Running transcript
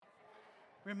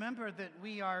Remember that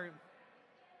we are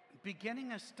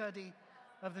beginning a study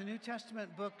of the New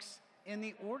Testament books in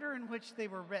the order in which they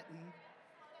were written.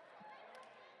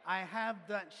 I have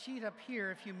that sheet up here.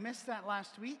 If you missed that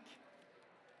last week,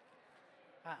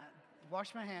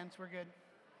 wash my hands, we're good.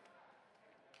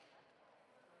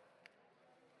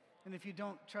 And if you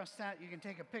don't trust that, you can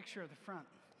take a picture of the front.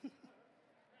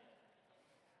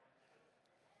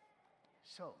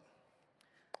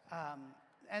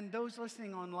 And those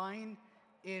listening online,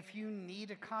 if you need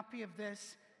a copy of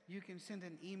this, you can send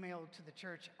an email to the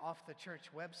church off the church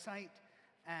website,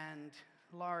 and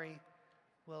Laurie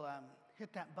will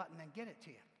hit that button and get it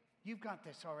to you. You've got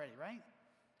this already, right?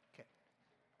 Okay.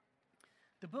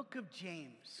 The book of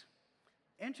James.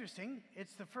 Interesting.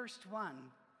 It's the first one,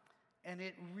 and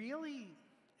it's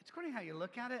according to how you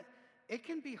look at it, it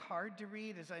can be hard to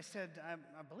read. As I said,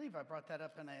 I believe I brought that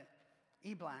up in an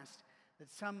e-blast,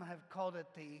 that some have called it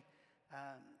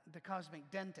the cosmic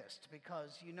dentist,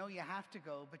 because you know you have to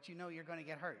go, but you know you're going to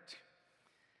get hurt.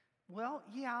 Well,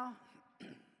 yeah,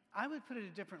 I would put it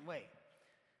a different way.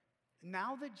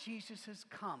 Now that Jesus has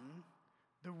come,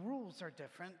 the rules are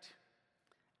different,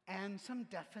 and some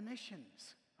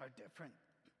definitions are different.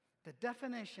 The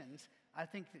definitions, I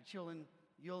think that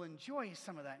you'll enjoy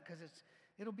some of that, because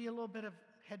it'll be a little bit of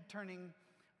head-turning,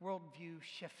 worldview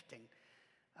shifting.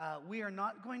 We are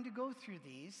not going to go through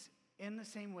these in the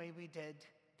same way we did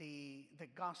the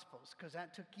Gospels, because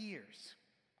that took years,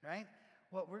 right?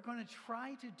 What we're going to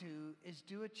try to do is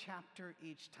do a chapter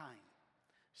each time.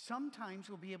 Sometimes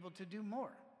we'll be able to do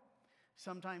more.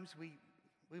 Sometimes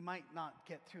we might not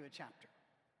get through a chapter.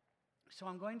 So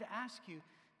I'm going to ask you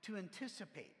to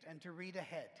anticipate and to read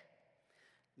ahead.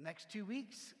 Next 2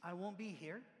 weeks, I won't be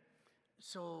here.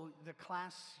 So the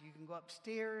class, you can go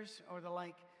upstairs or the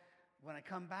like. When I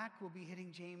come back, we'll be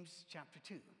hitting James chapter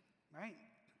 2, right?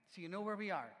 So you know where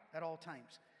we are at all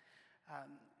times.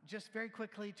 Just very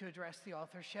quickly to address the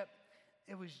authorship,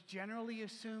 it was generally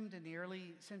assumed in the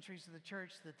early centuries of the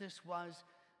church that this was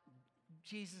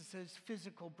Jesus'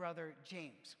 physical brother,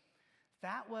 James.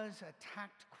 That was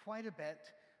attacked quite a bit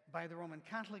by the Roman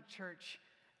Catholic Church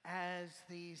as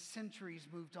the centuries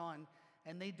moved on,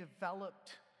 and they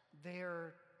developed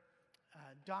their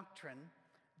doctrine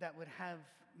that would have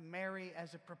Mary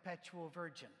as a perpetual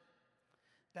virgin.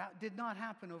 That did not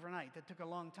happen overnight. That took a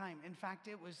long time. In fact,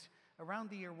 it was around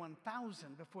the year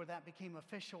 1000 before that became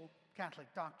official Catholic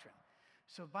doctrine.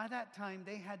 So by that time,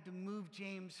 they had to move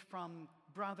James from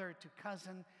brother to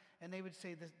cousin, and they would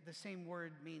say the same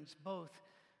word means both,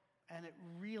 and it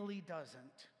really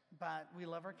doesn't. But we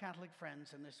love our Catholic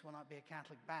friends, and this will not be a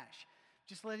Catholic bash.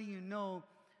 Just letting you know,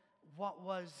 what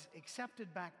was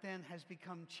accepted back then has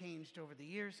become changed over the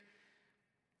years.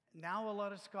 Now a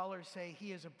lot of scholars say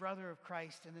he is a brother of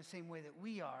Christ in the same way that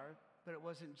we are, but it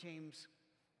wasn't James.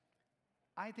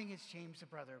 I think it's James, the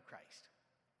brother of Christ.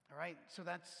 All right, so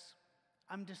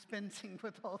I'm dispensing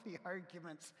with all the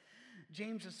arguments.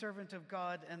 James, a servant of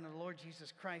God and the Lord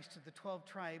Jesus Christ, to the 12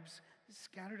 tribes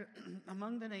scattered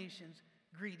among the nations,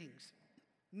 greetings.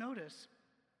 Notice,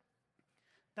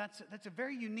 that's a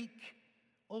very unique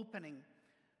opening,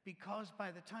 because by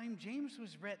the time James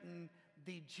was written,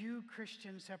 the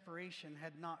Jew-Christian separation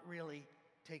had not really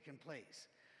taken place.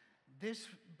 This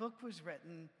book was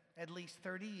written at least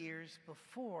 30 years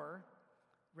before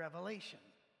Revelation.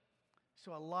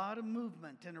 So a lot of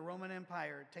movement in the Roman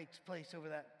Empire takes place over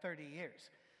that 30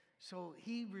 years. So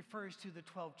he refers to the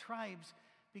 12 tribes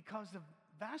because the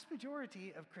vast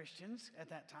majority of Christians at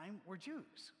that time were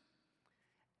Jews.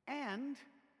 And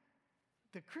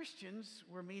the Christians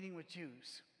were meeting with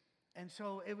Jews. And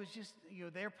so it was just,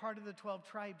 they're part of the 12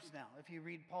 tribes now, if you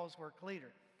read Paul's work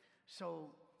later. So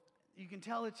you can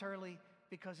tell it's early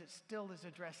because it still is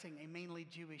addressing a mainly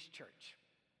Jewish church.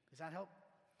 Does that help?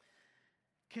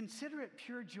 Consider it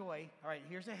pure joy. All right,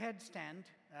 here's a headstand,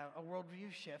 a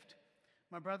worldview shift.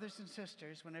 My brothers and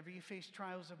sisters, whenever you face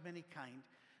trials of many kind,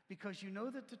 because you know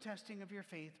that the testing of your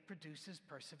faith produces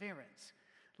perseverance.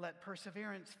 Let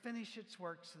perseverance finish its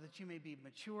work so that you may be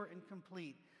mature and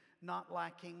complete, not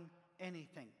lacking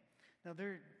anything. Now,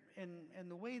 in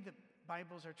the way that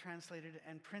Bibles are translated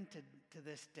and printed to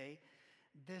this day,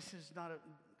 this is not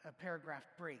a paragraph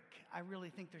break. I really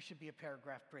think there should be a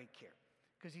paragraph break here,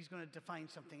 because he's going to define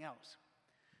something else.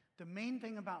 The main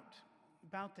thing about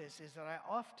this is that I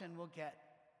often will get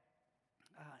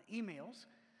emails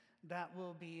that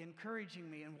will be encouraging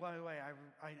me, and by the way,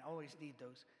 I always need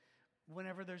those.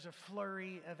 Whenever there's a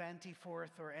flurry of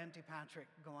anti-Fourth or anti-Patrick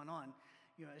going on,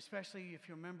 especially if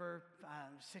you remember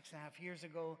 6.5 years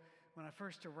ago when I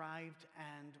first arrived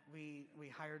and we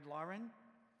hired Lauren,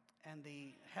 and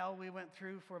the hell we went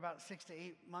through for about 6 to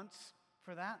 8 months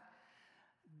for that.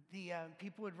 The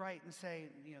people would write and say,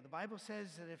 the Bible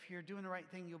says that if you're doing the right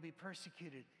thing, you'll be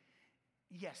persecuted.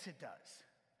 Yes, it does.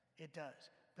 It does.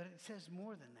 But it says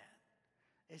more than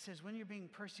that. It says when you're being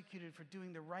persecuted for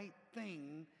doing the right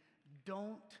thing,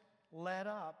 don't let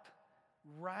up,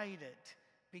 write it,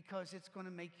 because it's going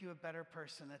to make you a better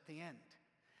person at the end.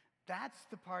 That's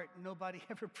the part nobody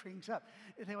ever brings up.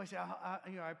 They always say,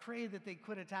 I pray that they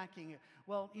quit attacking you.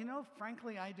 Well,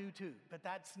 frankly, I do too, but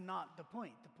that's not the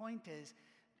point. The point is,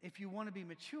 if you want to be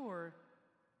mature,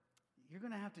 you're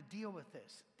going to have to deal with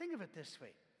this. Think of it this way.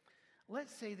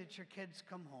 Let's say that your kids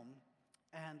come home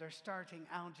and they're starting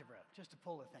algebra, just to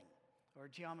pull a thing, or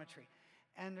geometry,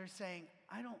 and they're saying,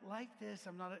 I don't like this,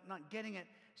 I'm not getting it.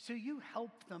 So you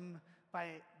help them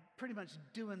by pretty much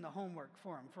doing the homework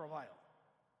for them for a while.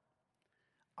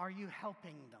 Are you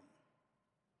helping them?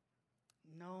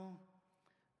 No,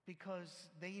 because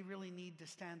they really need to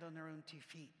stand on their own 2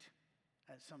 feet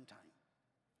at some time.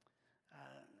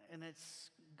 And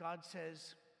God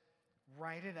says,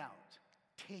 write it out,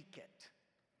 take it.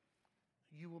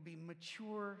 You will be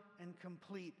mature and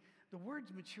complete. The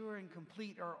words mature and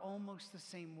complete are almost the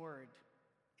same word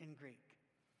in Greek.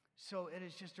 So it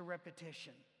is just a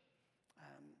repetition.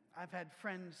 I've had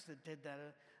friends that did that.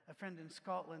 A friend in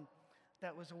Scotland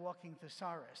that was a walking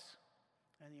thesaurus.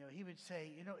 And, he would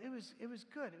say, it was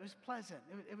good. It was pleasant.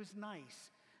 It was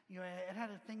nice. It had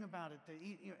a thing about it that,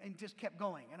 and just kept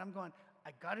going. And I'm going,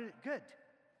 I got it good.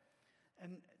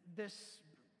 And it's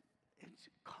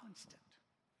constant.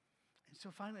 And so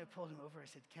finally I pulled him over. I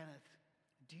said, Kenneth,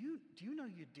 do you know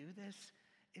you do this?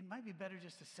 It might be better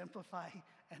just to simplify.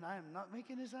 And I am not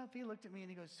making this up. He looked at me and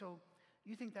he goes, so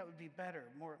you think that would be better,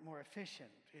 more efficient,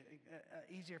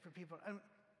 easier for people?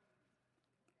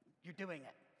 You're doing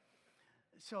it.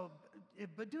 So,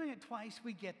 but doing it twice,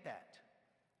 we get that.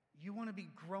 You want to be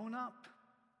grown up,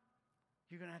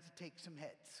 you're going to have to take some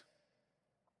hits.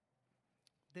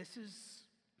 This is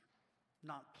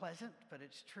not pleasant, but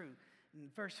it's true. In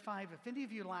verse 5, if any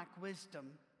of you lack wisdom,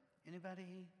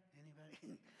 anybody?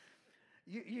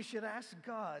 You should ask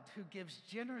God, who gives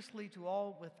generously to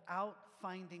all without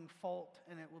finding fault,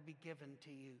 and it will be given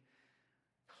to you.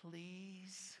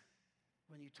 Please,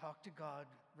 when you talk to God,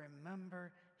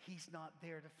 remember He's not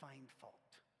there to find fault.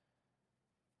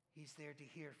 He's there to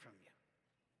hear from you.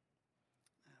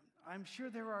 I'm sure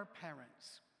there are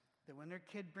parents that when their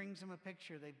kid brings them a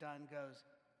picture they've done goes,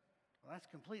 well, that's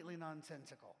completely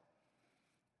nonsensical.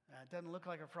 It doesn't look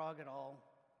like a frog at all.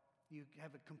 You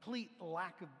have a complete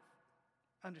lack of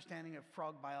understanding of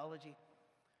frog biology.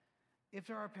 If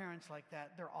there are parents like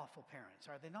that, they're awful parents,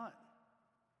 are they not?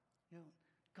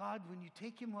 God, when you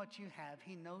take Him what you have,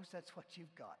 He knows that's what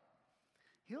you've got.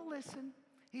 He'll listen.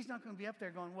 He's not going to be up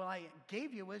there going, well, I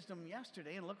gave you wisdom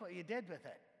yesterday and look what you did with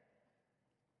it.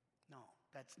 No,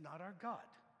 that's not our God.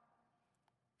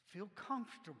 Feel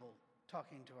comfortable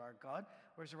talking to our God,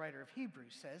 or as the writer of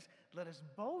Hebrews says, let us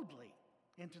boldly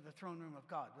enter the throne room of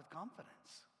God with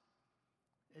confidence.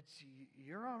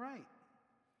 You're all right.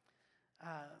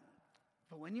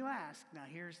 But when you ask, now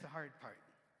here's the hard part.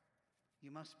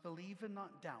 You must believe and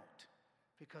not doubt,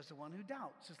 because the one who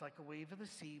doubts is like a wave of the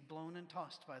sea blown and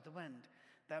tossed by the wind.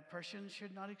 That person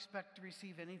should not expect to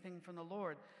receive anything from the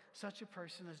Lord. Such a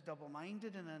person is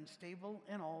double-minded and unstable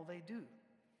in all they do.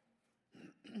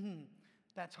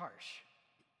 That's harsh.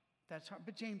 That's hard.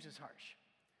 But James is harsh.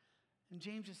 And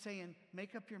James is saying,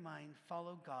 make up your mind,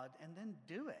 follow God, and then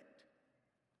do it.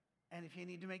 And if you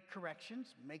need to make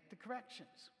corrections, make the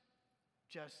corrections.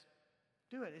 Just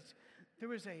do it. There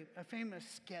was a famous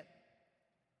skit,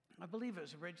 I believe it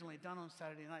was originally done on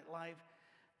Saturday Night Live,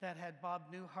 that had Bob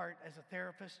Newhart as a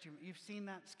therapist. You've seen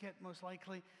that skit most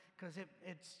likely, because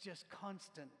it's just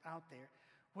constant out there,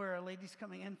 where a lady's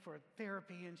coming in for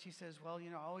therapy and she says, well,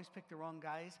 I always pick the wrong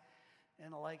guys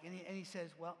and the like. And he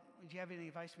says, well, do you have any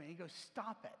advice for me? And he goes,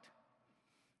 stop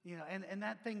it. And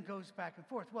that thing goes back and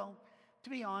forth. Well, to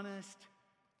be honest,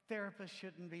 therapists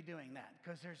shouldn't be doing that,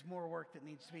 because there's more work that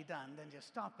needs to be done than just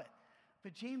stop it.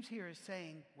 But James here is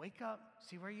saying, wake up,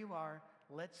 see where you are,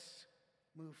 let's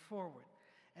move forward.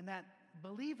 And that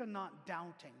believe and not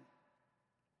doubting.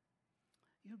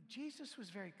 Jesus was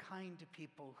very kind to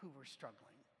people who were struggling.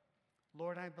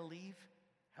 Lord, I believe,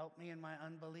 help me in my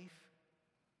unbelief.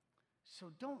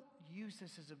 So don't use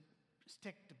this as a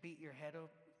stick to beat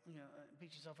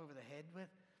beat yourself over the head with.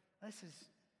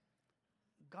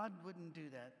 God wouldn't do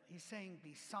that. He's saying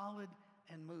be solid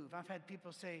and move. I've had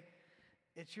people say,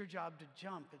 it's your job to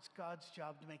jump. It's God's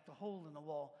job to make the hole in the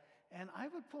wall. And I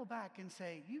would pull back and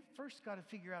say, you first got to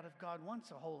figure out if God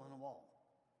wants a hole in the wall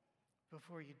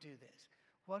before you do this.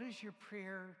 What is your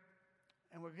prayer?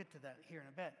 And we'll get to that here in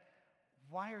a bit.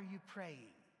 why are you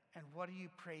praying? And what are you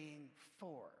praying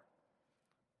for?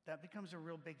 That becomes a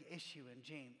real big issue in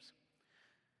James.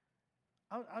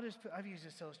 I've used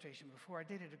this illustration before. I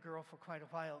dated a girl for quite a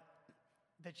while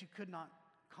that you could not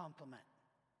compliment.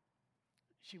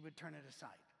 She would turn it aside.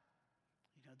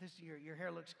 Your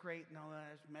hair looks great. No,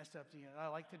 that's messed up. I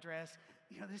like the dress.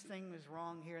 This thing is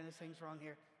wrong here and this thing's wrong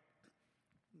here.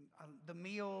 The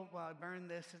meal, well, I burned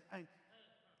this.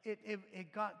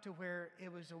 It got to where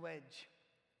it was a wedge.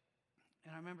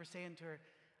 And I remember saying to her,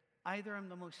 either I'm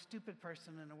the most stupid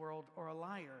person in the world or a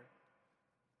liar,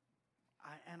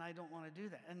 and I don't want to do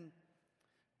that. And,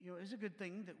 it was a good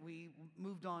thing that we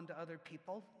moved on to other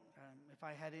people. If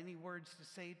I had any words to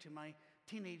say to my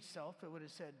teenage self, it would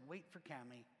have said, wait for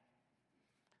Cammie.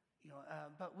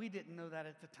 But we didn't know that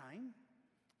at the time.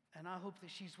 And I hope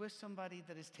that she's with somebody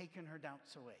that has taken her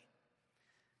doubts away.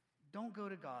 Don't go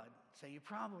to God. Say, you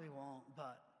probably won't,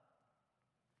 but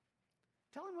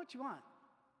tell him what you want.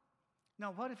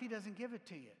 Now, what if he doesn't give it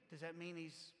to you? Does that mean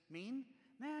he's mean?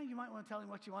 Nah, you might want to tell him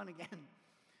what you want again.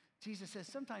 Jesus says,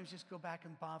 sometimes just go back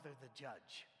and bother the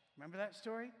judge. Remember that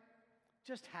story?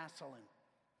 Just hassle him.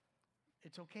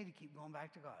 It's okay to keep going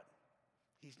back to God.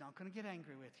 He's not going to get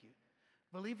angry with you.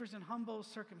 Believers in humble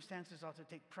circumstances ought to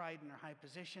take pride in their high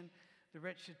position. The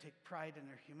rich should take pride in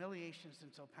their humiliation,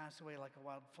 since they'll pass away like a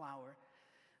wild flower.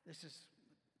 This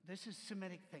is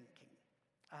Semitic thinking.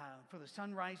 For the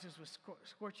sun rises with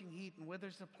scorching heat and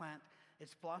withers the plant.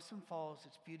 Its blossom falls,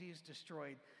 its beauty is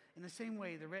destroyed. In the same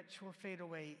way, the rich will fade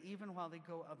away even while they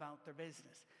go about their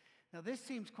business. Now, this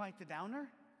seems quite the downer.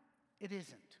 It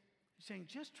isn't. He's saying,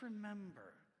 just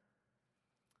remember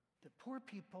that poor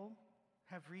people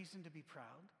have reason to be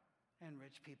proud, and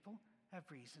rich people have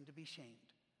reason to be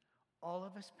shamed. All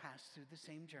of us pass through the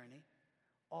same journey.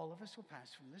 All of us will pass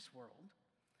from this world.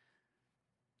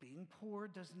 Being poor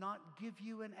does not give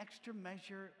you an extra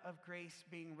measure of grace.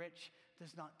 Being rich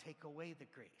does not take away the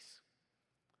grace.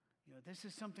 This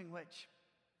is something which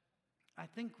I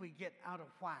think we get out of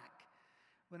whack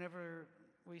whenever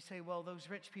we say, well, those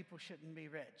rich people shouldn't be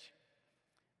rich.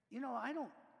 I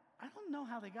don't know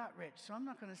how they got rich, so I'm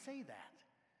not going to say that.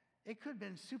 It could have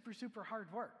been super, super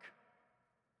hard work.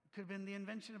 It could have been the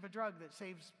invention of a drug that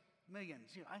saves millions.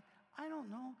 I don't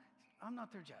know. I'm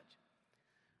not their judge.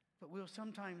 But we'll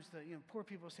sometimes, poor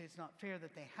people say it's not fair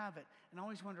that they have it. And I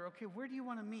always wonder, okay, where do you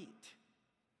want to meet?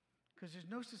 Because there's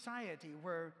no society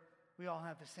where we all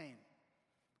have the same.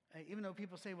 Even though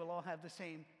people say we'll all have the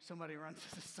same, somebody runs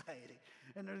a society.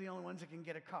 And they're the only ones that can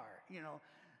get a car.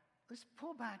 Let's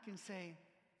pull back and say,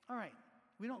 all right,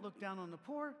 we don't look down on the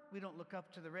poor. We don't look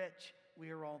up to the rich.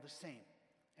 We are all the same.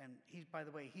 And by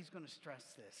the way, he's going to stress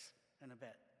this in a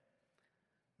bit.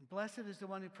 Blessed is the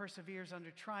one who perseveres under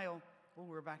trial. Well,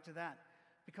 we're back to that.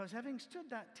 Because having stood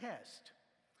that test,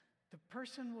 the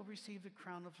person will receive the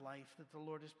crown of life that the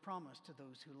Lord has promised to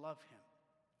those who love him.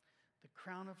 The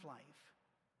crown of life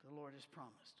the Lord has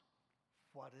promised.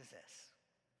 What is this?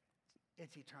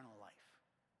 It's eternal life.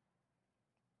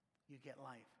 You get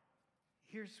life.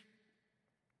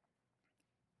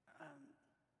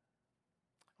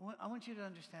 I want you to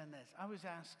understand this.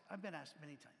 I've been asked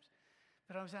many times,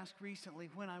 but I was asked recently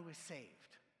when I was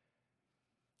saved.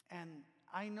 And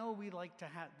I know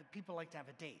people like to have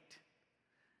a date.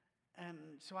 And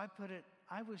so I put it,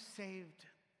 I was saved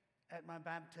at my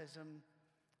baptism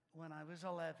when I was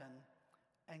 11,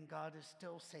 and God is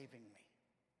still saving me.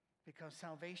 Because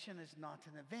salvation is not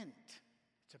an event,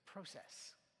 it's a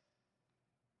process.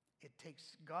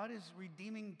 God is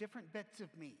redeeming different bits of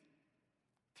me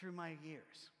through my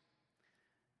years.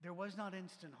 There was not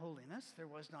instant holiness. There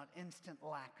was not instant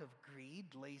lack of greed,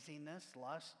 laziness,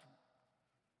 lust,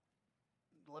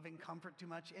 living comfort too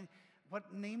much. And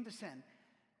name the sin.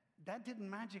 That didn't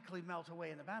magically melt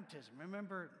away in the baptism.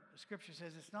 Remember, the scripture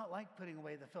says it's not like putting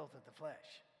away the filth of the flesh.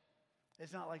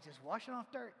 It's not like just washing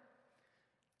off dirt.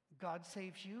 God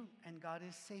saves you, and God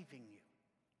is saving you.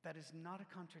 That is not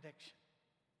a contradiction.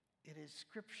 It is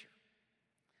scripture.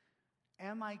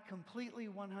 Am I completely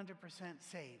 100%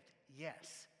 saved?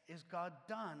 Yes. Is God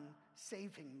done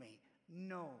saving me?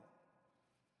 No.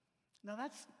 Now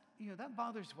that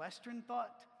bothers Western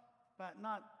thought, but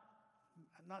not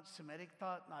Semitic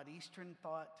thought, not Eastern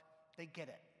thought. They get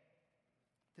it.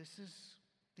 This is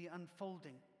the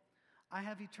unfolding. I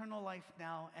have eternal life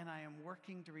now, and I am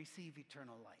working to receive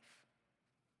eternal life.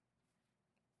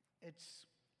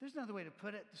 There's another way to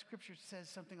put it. The scripture says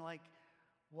something like,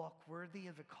 walk worthy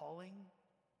of the calling.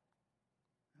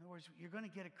 In other words, you're going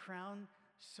to get a crown,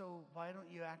 so why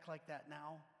don't you act like that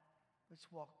now? Let's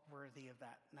walk worthy of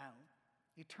that now.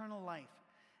 Eternal life.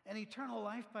 And eternal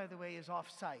life, by the way, is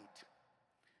off-site.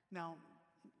 Now,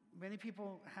 Many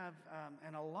people have,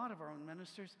 and a lot of our own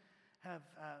ministers have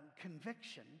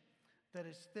conviction that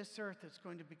this earth is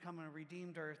going to become a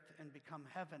redeemed earth and become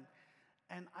heaven.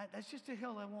 And that's just a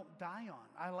hill I won't die on.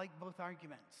 I like both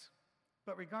arguments.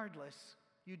 But regardless,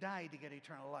 you die to get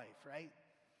eternal life, right?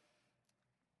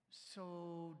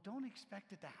 So don't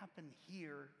expect it to happen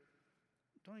here.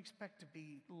 Don't expect to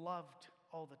be loved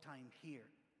all the time here.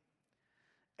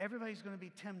 Everybody's going to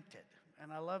be tempted.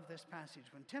 And I love this passage.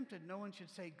 When tempted, no one should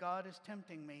say, God is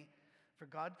tempting me, for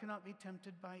God cannot be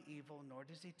tempted by evil, nor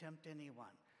does he tempt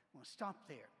anyone. I want to stop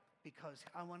there because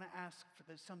I want to ask for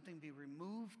that something be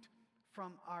removed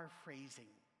from our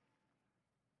phrasing.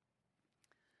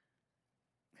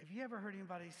 Have you ever heard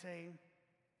anybody say,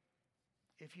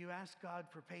 if you ask God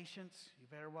for patience, you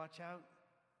better watch out?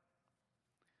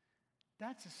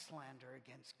 That's a slander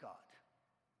against God.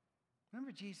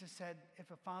 Remember Jesus said,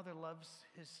 if a father loves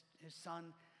his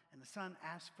son and the son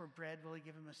asks for bread, will he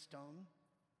give him a stone?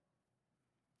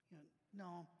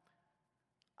 No.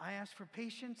 I ask for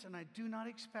patience, and I do not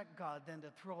expect God then to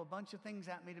throw a bunch of things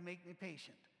at me to make me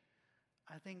patient.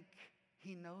 I think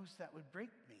he knows that would break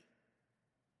me.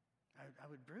 I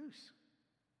would bruise.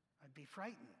 I'd be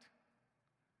frightened.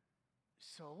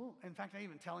 So, in fact, I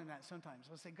even tell him that sometimes.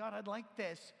 I'll say, God, I'd like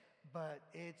this, but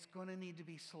it's going to need to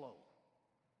be slow.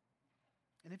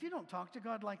 And if you don't talk to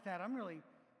God like that, I'm really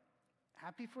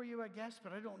happy for you, I guess,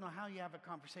 but I don't know how you have a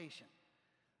conversation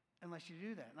unless you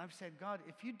do that. And I've said, God,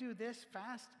 if you do this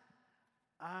fast,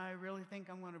 I really think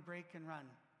I'm going to break and run.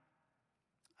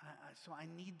 So I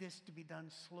need this to be done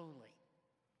slowly.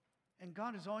 And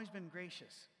God has always been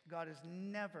gracious. God has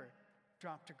never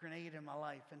dropped a grenade in my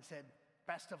life and said,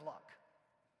 best of luck.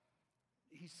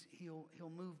 He'll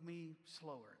move me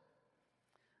slower.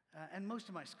 And most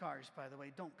of my scars, by the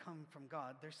way, don't come from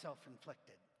God. They're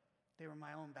self-inflicted. They were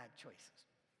my own bad choices.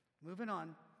 Moving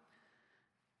on.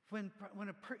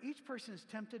 Each person is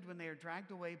tempted when they are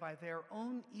dragged away by their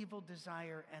own evil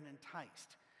desire and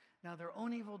enticed. Now, their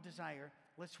own evil desire,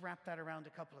 let's wrap that around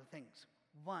a couple of things.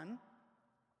 One,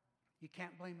 you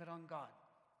can't blame it on God,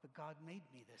 but God made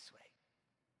me this way.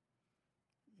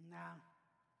 No,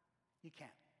 you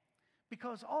can't.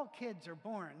 Because all kids are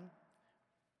born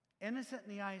innocent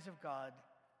in the eyes of God,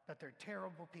 but they're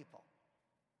terrible people.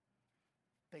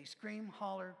 They scream,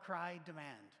 holler, cry,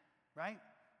 demand, right?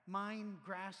 Mine,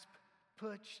 grasp,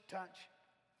 push, touch.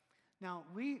 Now,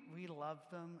 we love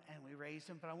them and we raise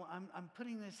them, but I'm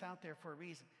putting this out there for a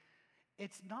reason.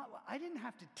 I didn't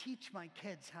have to teach my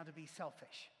kids how to be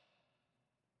selfish.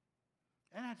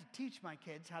 I didn't have to teach my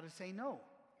kids how to say no.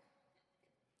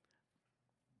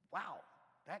 Wow,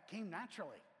 that came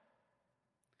naturally.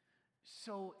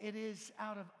 So it is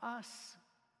out of us.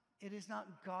 It is not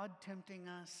God tempting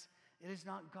us. It is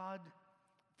not God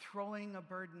throwing a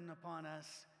burden upon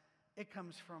us. It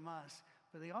comes from us.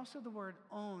 But the word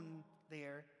own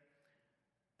there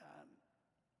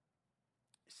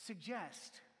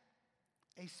suggest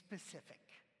a specific.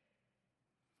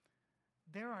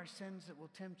 There are sins that will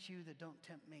tempt you that don't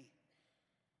tempt me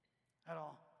at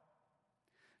all.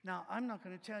 Now, I'm not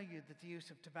going to tell you that the use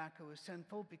of tobacco is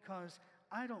sinful because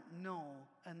I don't know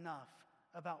enough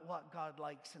about what God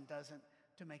likes and doesn't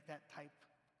to make that type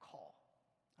call.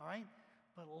 All right?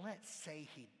 But let's say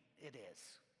it is.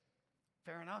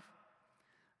 Fair enough?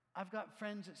 I've got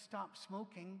friends that stopped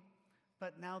smoking,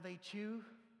 but now they chew.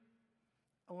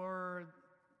 Or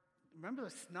remember the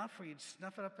snuff where you'd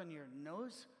snuff it up in your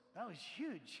nose? That was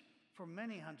huge for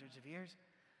many hundreds of years.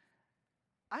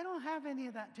 I don't have any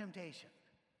of that temptation.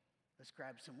 Let's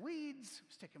grab some weeds,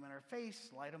 stick them in our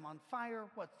face, light them on fire.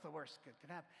 What's the worst that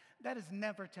could happen? That has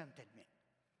never tempted me.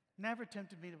 Never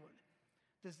tempted me to.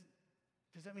 Does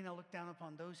that mean I look down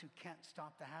upon those who can't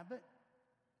stop the habit?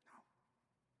 No.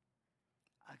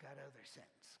 I got other sins.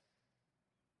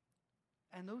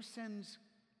 And those sins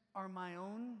are my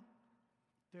own.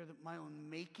 They're my own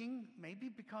making, maybe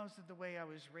because of the way I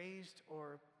was raised,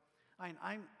 or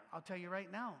I'll tell you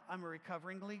right now, I'm a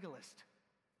recovering legalist.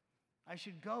 I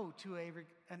should go to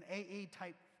an AA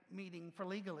type meeting for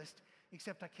legalists,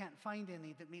 except I can't find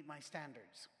any that meet my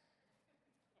standards.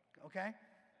 Okay?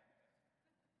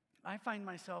 I find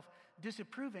myself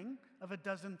disapproving of a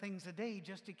dozen things a day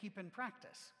just to keep in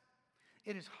practice.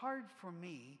 It is hard for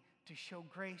me to show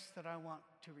grace that I want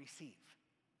to receive.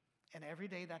 And every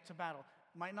day that's a battle.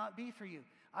 Might not be for you.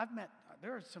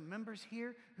 There are some members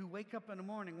here who wake up in the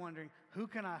morning wondering, who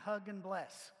can I hug and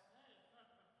bless?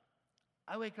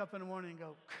 I wake up in the morning and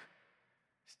go,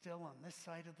 still on this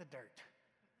side of the dirt.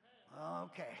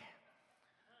 Okay.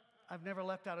 I've never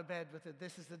left out of bed with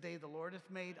this is the day the Lord hath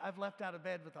made. I've left out of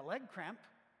bed with a leg cramp,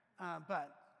 but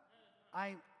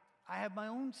I have my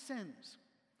own sins.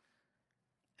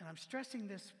 And I'm stressing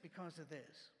this because of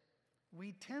this.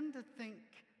 We tend to think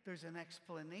there's an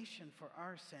explanation for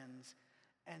our sins,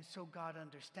 and so God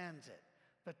understands it.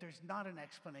 But there's not an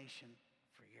explanation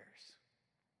for yours,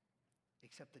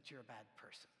 except that you're a bad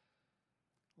person.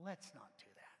 Let's not do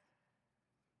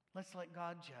that. Let's let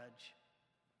God judge.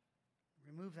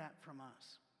 Remove that from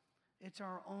us. It's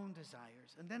our own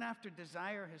desires. And then after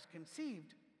desire has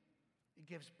conceived, it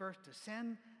gives birth to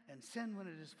sin, and sin, when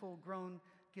it is full grown,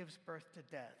 gives birth to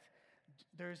death.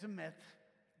 There's a myth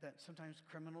that sometimes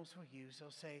criminals will use.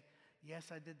 They'll say, yes,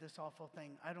 I did this awful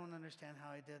thing. I don't understand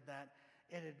how I did that.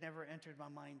 It had never entered my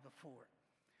mind before.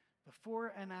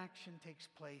 Before an action takes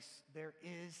place, there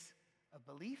is a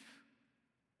belief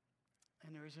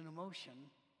and there is an emotion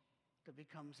that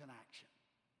becomes an action.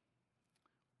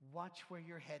 Watch where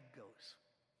your head goes.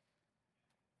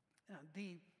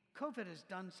 The COVID has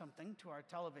done something to our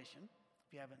television,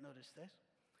 if you haven't noticed this.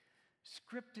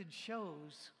 Scripted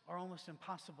shows are almost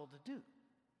impossible to do.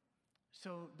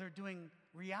 So they're doing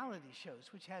reality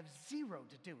shows, which have zero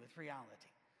to do with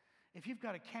reality. If you've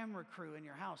got a camera crew in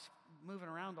your house moving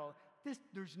around all this,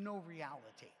 there's no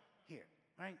reality here,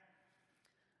 right?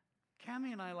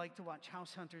 Cammie and I like to watch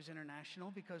House Hunters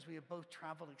International because we have both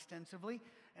traveled extensively,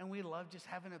 and we love just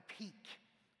having a peek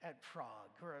at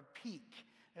Prague or a peek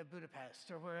at Budapest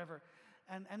or wherever.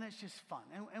 And it's just fun.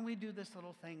 And we do this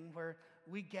little thing where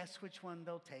we guess which one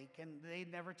they'll take, and they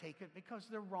never take it because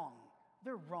they're wrong.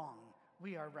 They're wrong.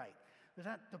 We are right. But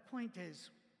the point is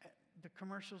the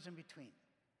commercials in between.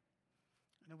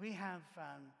 Now, we have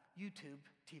YouTube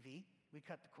TV. We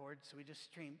cut the cord, so we just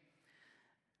stream.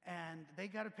 And they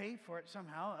got to pay for it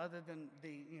somehow, other than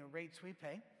the rates we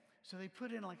pay. So they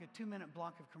put in like a 2-minute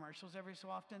block of commercials every so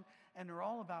often, and they're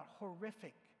all about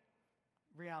horrific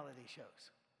reality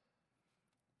shows.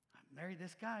 I married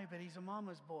this guy, but he's a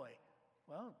mama's boy.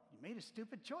 Well, you made a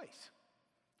stupid choice.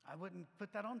 I wouldn't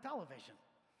put that on television.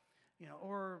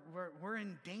 Or we're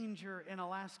in danger in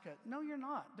Alaska. No, you're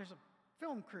not. There's a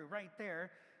film crew right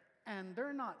there, and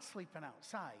they're not sleeping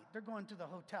outside. They're going to the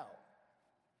hotel.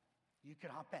 You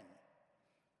could hop in,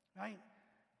 right?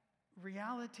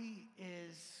 Reality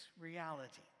is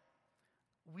reality.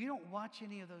 We don't watch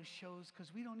any of those shows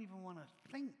because we don't even want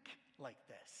to think like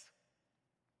this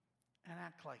and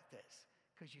act like this.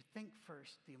 Because you think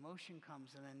first, the emotion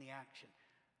comes, and then the action.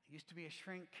 It used to be a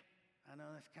shrink. I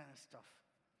know this kind of stuff.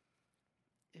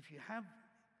 If you have,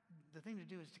 the thing to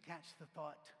do is to catch the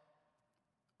thought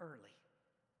early.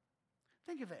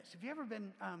 Think of this. Have you ever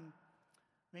been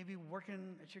maybe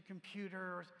working at your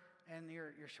computer and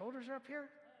your shoulders are up here?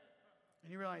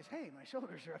 And you realize, hey, my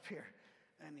shoulders are up here.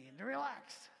 I need to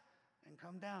relax and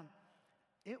come down.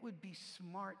 It would be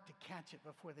smart to catch it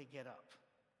before they get up.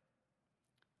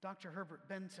 Dr. Herbert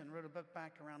Benson wrote a book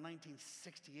back around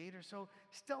 1968 or so,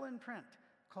 still in print,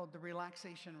 called The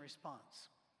Relaxation Response,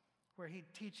 where he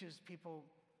teaches people,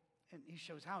 and he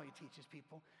shows how he teaches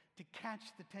people, to catch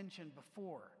the tension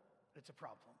before it's a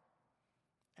problem,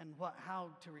 and how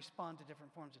to respond to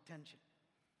different forms of tension.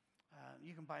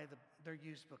 You can buy they're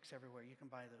used books everywhere. You can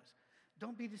buy those.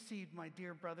 Don't be deceived, my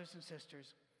dear brothers and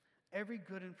sisters. Every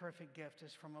good and perfect gift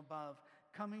is from above,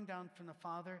 coming down from the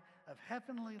Father of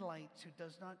heavenly lights, who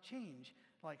does not change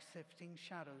like sifting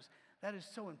shadows. That is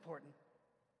so important.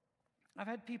 I've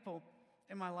had people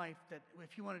in my life that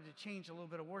if you wanted to change a little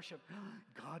bit of worship,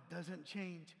 God doesn't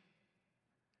change.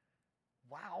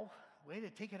 Wow, way to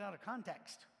take it out of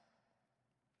context.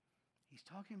 He's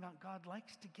talking about God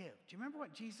likes to give. Do you remember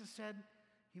what Jesus said?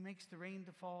 He makes the rain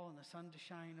to fall and the sun to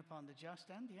shine upon the just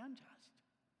and the unjust.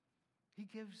 He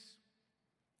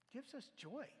gives us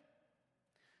joy.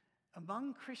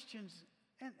 Among Christians,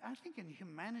 and I think in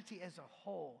humanity as a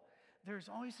whole, there's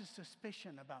always a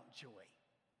suspicion about joy.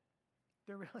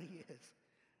 There really is.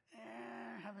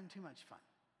 Having too much fun.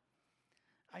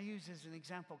 I use as an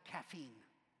example caffeine.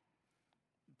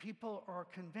 People are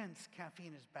convinced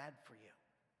caffeine is bad for you.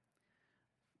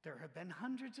 There have been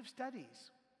hundreds of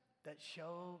studies that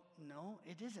show no,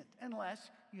 it isn't,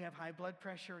 unless you have high blood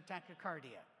pressure or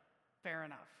tachycardia. Fair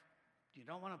enough. You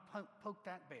don't want to poke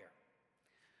that bear.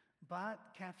 But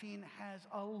caffeine has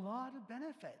a lot of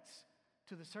benefits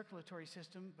to the circulatory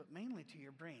system, but mainly to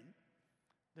your brain.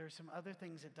 There are some other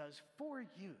things it does for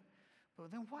you.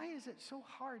 But then why is it so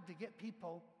hard to get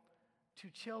people to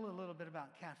chill a little bit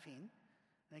about caffeine?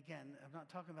 And again, I'm not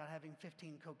talking about having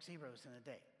 15 Coke Zeros in a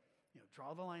day.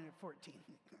 Draw the line at 14.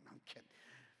 I'm kidding.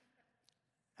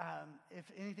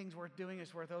 If anything's worth doing,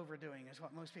 it's worth overdoing, is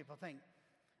what most people think.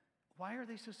 Why are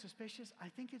they so suspicious? I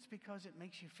think it's because it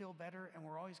makes you feel better, and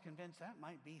we're always convinced that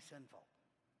might be sinful.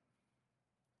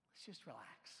 Let's just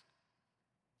relax,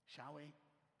 shall we?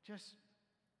 Just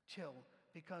chill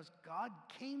because God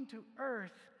came to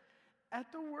earth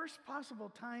at the worst possible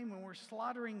time when we're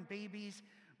slaughtering babies,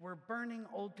 we're burning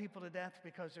old people to death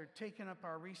because they're taking up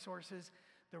our resources.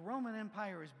 The Roman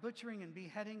Empire is butchering and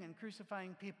beheading and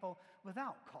crucifying people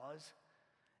without cause.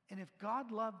 And if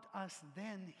God loved us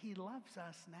then, he loves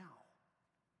us now.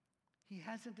 He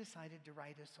hasn't decided to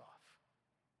write us off.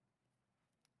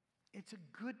 It's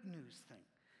a good news thing.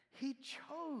 He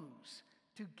chose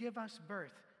to give us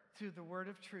birth through the word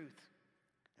of truth.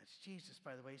 That's Jesus,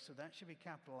 by the way, so that should be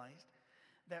capitalized.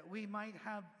 That we might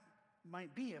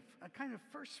be a kind of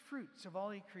first fruits of all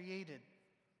he created.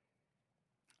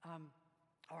 All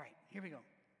right, here we go.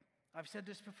 I've said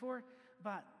this before,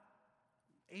 but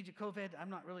age of COVID, I'm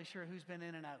not really sure who's been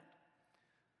in and out.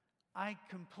 I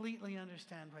completely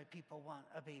understand why people want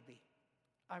a baby.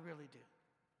 I really do.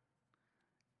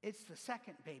 It's the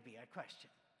second baby I question.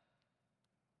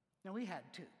 Now, we had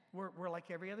two. We're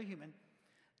like every other human.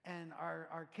 And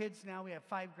our kids now, we have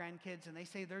 5 grandkids, and they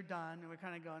say they're done. And we're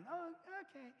kind of going, oh,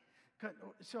 okay.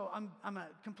 So I'm a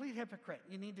complete hypocrite.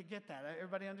 You need to get that.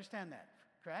 Everybody understand that,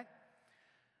 correct?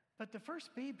 But the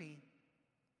first baby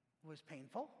was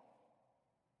painful,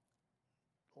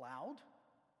 loud,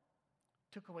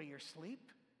 took away your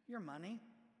sleep, your money,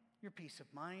 your peace of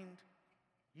mind.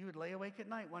 You would lay awake at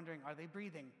night wondering, are they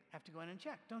breathing? Have to go in and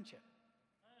check, don't you?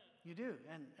 You do.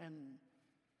 And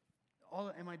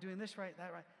am I doing this right,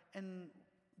 that right? And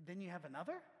then you have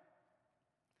another?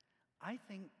 I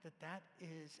think that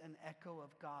is an echo of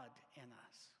God in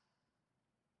us.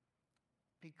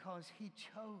 Because he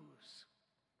chose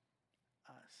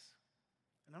us.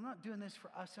 And I'm not doing this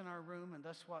for us in our room and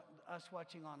us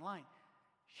watching online.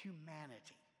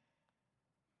 Humanity.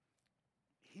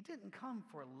 He didn't come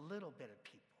for a little bit of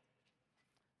people.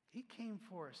 He came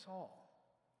for us all.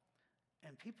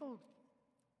 And people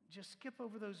just skip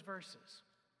over those verses.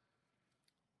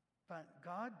 But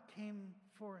God came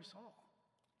for us all.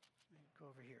 Let me go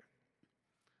over here.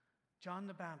 John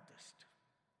the Baptist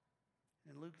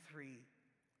in Luke 3,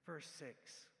 verse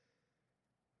 6.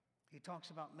 He talks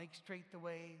about make straight the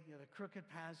way, the crooked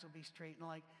paths will be straight. And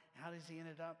like, how does he end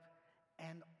it up?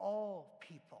 And all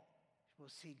people will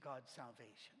see God's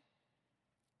salvation.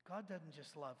 God doesn't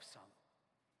just love some.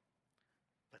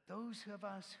 But those of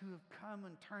us who have come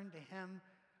and turned to him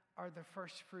are the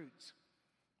first fruits.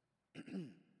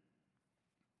 Don't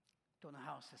know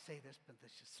how else to say this, but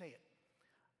let's just say it.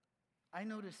 I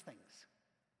notice things.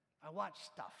 I watch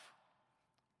stuff,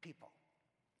 people.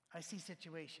 I see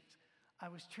situations. I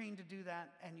was trained to do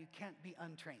that, and you can't be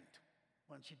untrained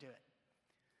once you do it.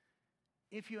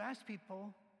 If you ask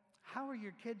people, how are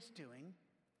your kids doing?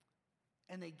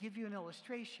 And they give you an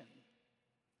illustration,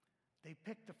 they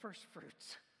pick the first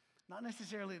fruits. Not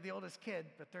necessarily the oldest kid,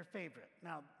 but their favorite.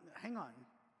 Now, hang on.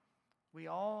 We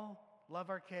all love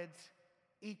our kids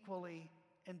equally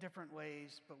in different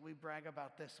ways, but we brag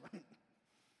about this one.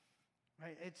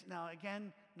 Right? Now,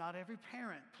 again, not every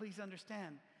parent, please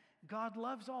understand. God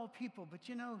loves all people, but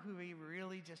you know who he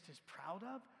really just is proud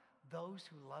of? Those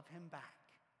who love him back.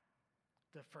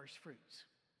 The first fruits.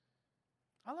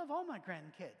 I love all my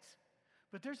grandkids,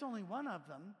 but there's only one of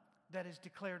them that has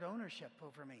declared ownership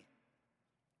over me.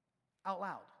 Out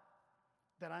loud.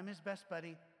 That I'm his best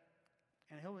buddy,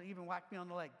 and he'll even whack me on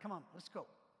the leg. Come on, let's go.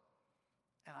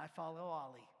 And I follow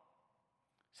Ollie.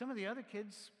 Some of the other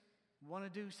kids want to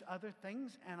do other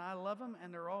things, and I love them,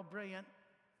 and they're all brilliant.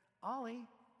 Ollie,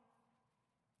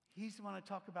 he's the one I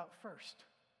talk about first.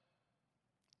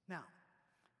 Now,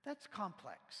 that's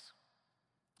complex.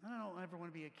 I don't ever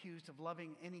want to be accused of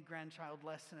loving any grandchild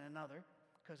less than another,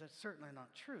 because that's certainly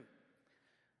not true.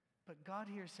 But God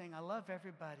here is saying, I love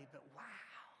everybody, but wow,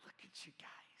 look at you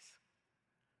guys.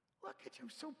 Look at you, I'm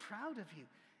so proud of you.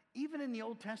 Even in the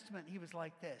Old Testament, he was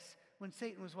like this. When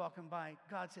Satan was walking by,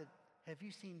 God said, have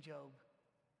you seen Job?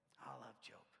 I love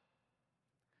Job.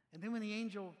 And then when the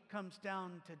angel comes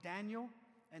down to Daniel,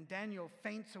 and Daniel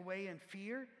faints away in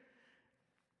fear,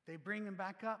 they bring him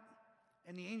back up,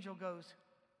 and the angel goes,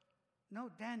 no,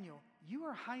 Daniel, you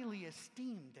are highly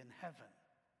esteemed in heaven.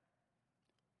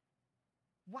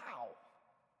 Wow.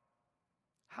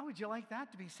 How would you like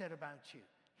that to be said about you?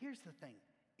 Here's the thing.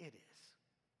 It is.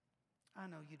 I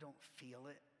know you don't feel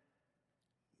it.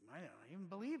 I don't even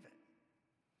believe it.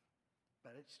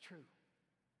 But it's true.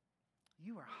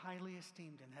 You are highly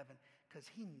esteemed in heaven because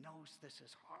he knows this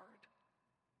is hard.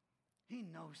 He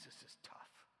knows this is tough.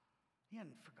 He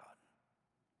hasn't forgotten.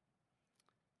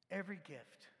 Every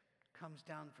gift comes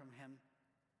down from him.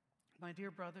 My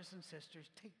dear brothers and sisters,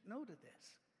 take note of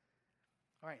this.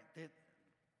 All right,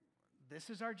 this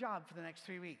is our job for the next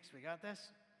 3 weeks. We got this?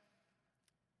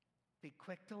 Be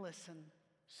quick to listen,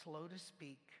 slow to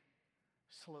speak,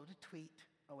 slow to tweet.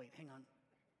 Oh, wait, hang on.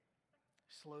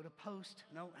 Slow to post.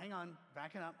 No, hang on,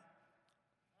 back it up.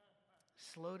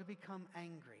 Slow to become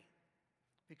angry,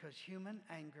 because human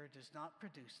anger does not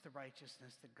produce the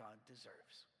righteousness that God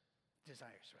desires.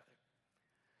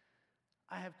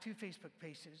 I have 2 Facebook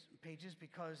pages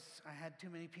because I had too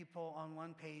many people on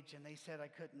one page and they said I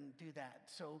couldn't do that.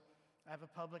 So I have a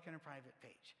public and a private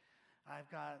page. I've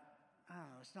got, I don't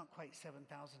know, it's not quite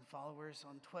 7,000 followers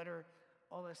on Twitter,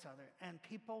 all this other. And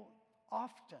people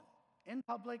often in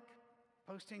public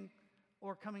posting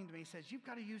or coming to me says, you've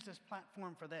got to use this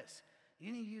platform for this.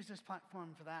 You need to use this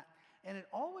platform for that. And it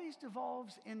always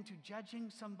devolves into judging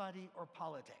somebody or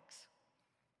politics.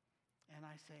 And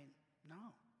I say,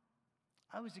 no.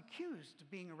 I was accused of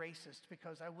being a racist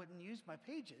because I wouldn't use my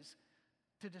pages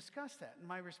to discuss that. And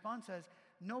my response is,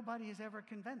 nobody is ever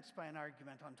convinced by an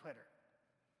argument on Twitter.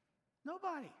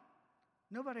 Nobody.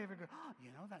 Nobody ever goes,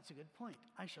 oh, that's a good point.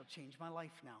 I shall change my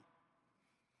life now.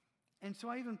 And so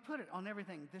I even put it on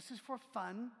everything. This is for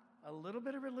fun, a little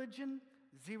bit of religion,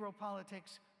 0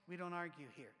 politics. We don't argue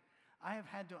here. I have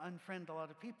had to unfriend a lot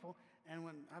of people, and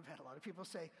when I've had a lot of people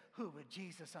say, who would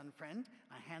Jesus unfriend?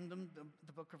 I hand them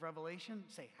the book of Revelation,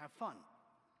 say, have fun.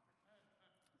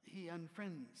 He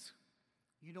unfriends.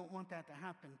 You don't want that to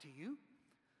happen to you.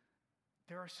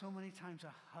 There are so many times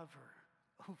I hover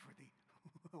over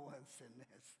the what's in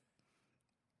this.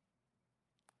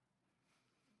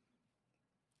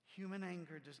 Human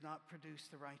anger does not produce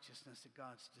the righteousness that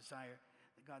God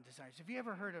desires. Have you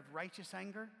ever heard of righteous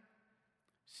anger?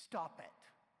 Stop it.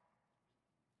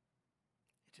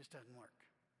 It just doesn't work.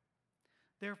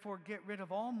 Therefore, get rid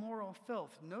of all moral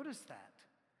filth. Notice that.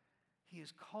 He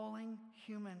is calling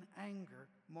human anger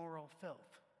moral filth.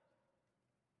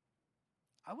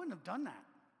 I wouldn't have done that.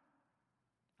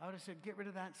 I would have said, get rid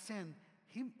of that sin.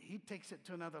 He takes it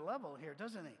to another level here,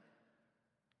 doesn't he?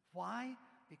 Why?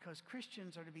 Because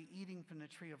Christians are to be eating from the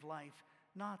tree of life,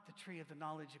 not the tree of the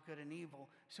knowledge of good and evil,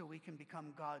 so we can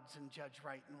become gods and judge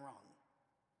right and wrong.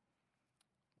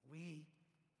 We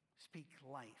speak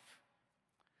life.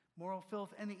 Moral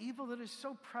filth and the evil that is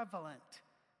so prevalent,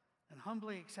 and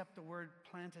humbly accept the word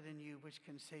planted in you, which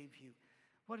can save you.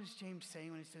 What is James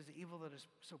saying when he says the evil that is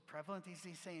so prevalent? Is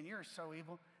he saying you're so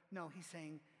evil? No, he's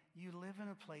saying you live in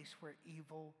a place where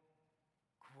evil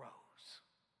grows.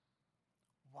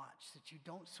 Watch that you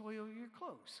don't soil your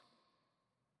clothes,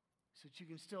 so that you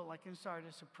can still, like in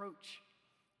Sardis, approach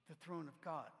the throne of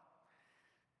God.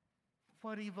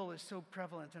 What evil is so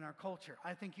prevalent in our culture?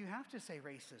 I think you have to say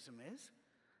racism is.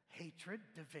 Hatred,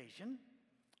 division,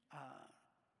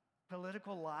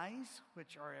 political lies,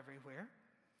 which are everywhere.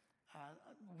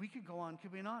 We could go on,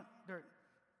 could we not?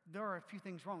 There are a few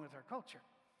things wrong with our culture.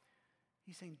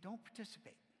 He's saying, don't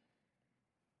participate.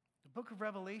 The book of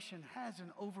Revelation has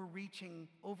an overarching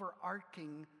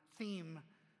theme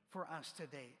for us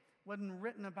today. It wasn't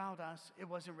written about us, it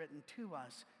wasn't written to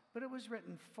us, but it was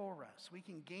written for us. We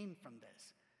can gain from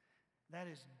this. That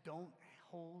is, don't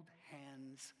hold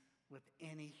hands with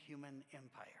any human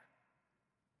empire.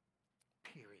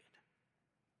 Period.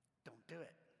 Don't do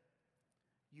it.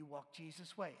 You walk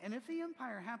Jesus' way. And if the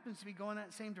empire happens to be going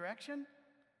that same direction,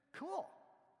 cool.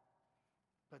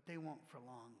 But they won't for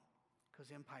long,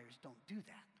 because empires don't do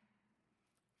that.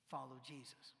 Follow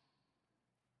Jesus.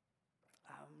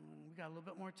 We got a little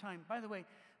bit more time. By the way,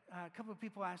 a couple of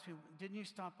people asked me, didn't you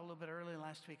stop a little bit early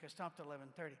last week? I stopped at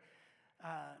 11:30.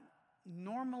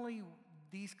 Normally,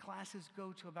 these classes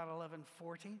go to about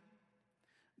 11:40,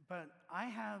 but I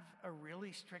have a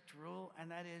really strict rule, and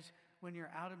that is when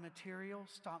you're out of material,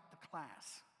 stop the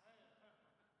class.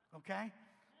 Okay?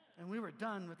 And we were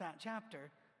done with that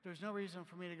chapter. There's no reason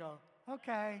for me to go,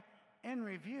 okay, in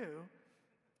review.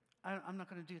 I'm not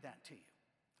going to do that to you,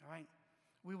 all right?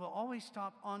 We will always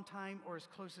stop on time or as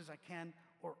close as I can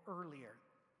or earlier.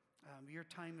 Your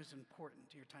time is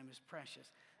important. Your time is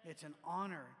precious. It's an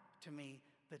honor to me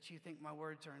that you think my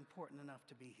words are important enough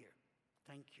to be here.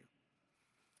 Thank you.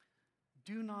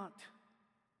 Do not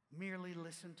merely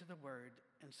listen to the word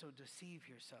and so deceive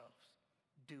yourselves.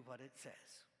 Do what it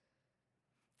says.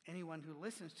 Anyone who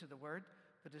listens to the word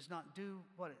but does not do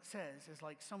what it says is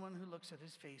like someone who looks at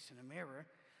his face in a mirror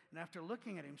and after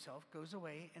looking at himself goes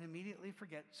away and immediately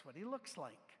forgets what he looks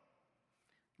like.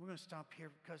 We're going to stop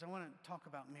here because I want to talk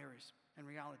about mirrors and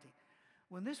reality.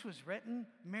 When this was written,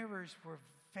 mirrors were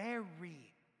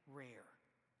very rare.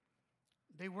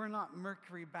 They were not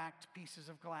mercury-backed pieces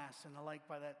of glass and the like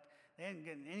by that. They hadn't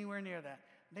gotten anywhere near that.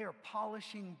 They are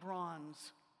polishing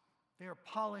bronze. They are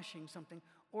polishing something.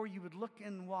 Or you would look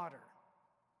in water,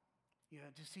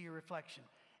 to see your reflection.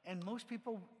 And most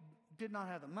people did not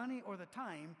have the money or the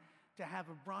time to have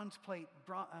a bronze plate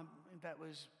that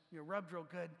was rubbed real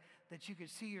good that you could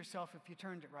see yourself if you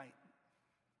turned it right.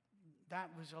 That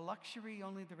was a luxury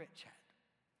only the rich had.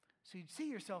 So you'd see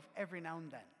yourself every now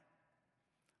and then.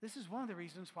 This is one of the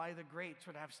reasons why the greats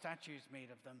would have statues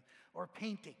made of them or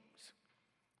paintings,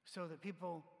 so that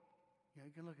people,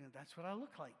 you can look at it, that's what I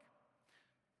look like.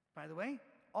 By the way,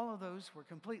 all of those were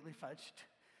completely fudged.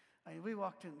 We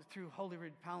walked through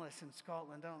Holyrood Palace in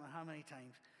Scotland, I don't know how many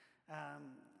times,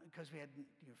 because we had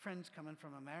friends coming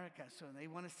from America, so they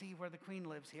want to see where the Queen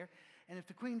lives here. And if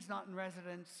the Queen's not in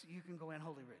residence, you can go in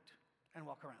Holyrood and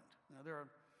walk around.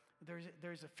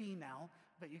 There's a fee now,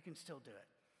 but you can still do it.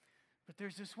 But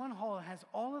there's this one hall that has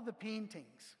all of the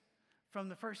paintings from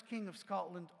the first king of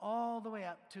Scotland all the way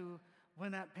up to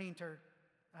when that painter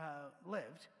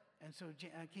lived, and so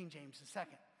King James II.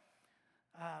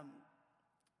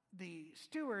 The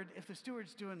steward, if the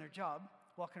steward's doing their job,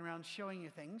 walking around showing you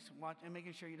things and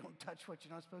making sure you don't touch what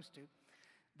you're not supposed to,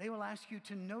 they will ask you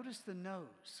to notice the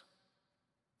nose.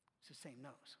 It's the same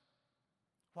nose.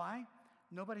 Why?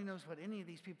 Nobody knows what any of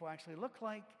these people actually look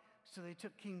like, so they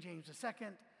took King James II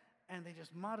and they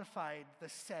just modified the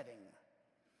setting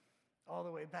all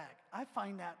the way back. I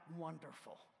find that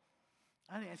wonderful.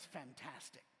 I think it's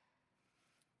fantastic.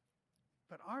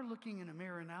 But our looking in a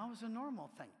mirror now is a normal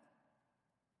thing.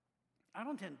 I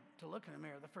don't tend to look in a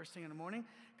mirror the first thing in the morning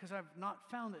because I've not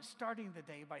found that starting the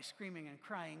day by screaming and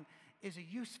crying is a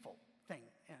useful thing.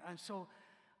 And so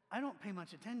I don't pay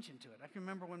much attention to it. I can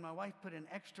remember when my wife put in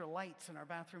extra lights in our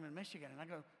bathroom in Michigan, and I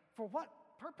go, for what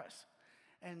purpose?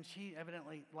 And she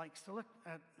evidently likes to look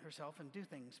at herself and do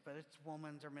things, but it's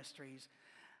woman's or mysteries.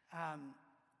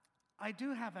 I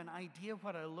do have an idea of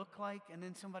what I look like, and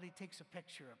then somebody takes a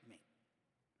picture of me.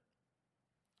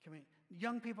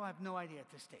 Young people have no idea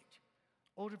at this stage.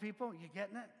 Older people, you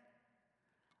getting it?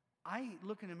 I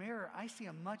look in a mirror, I see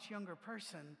a much younger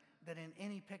person than in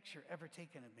any picture ever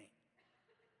taken of me.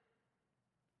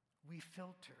 We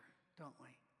filter, don't we?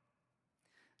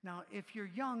 Now, if you're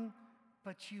young,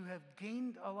 but you have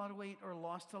gained a lot of weight or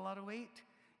lost a lot of weight,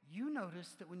 you notice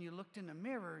that when you looked in the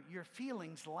mirror, your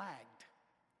feelings lagged.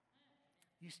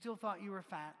 You still thought you were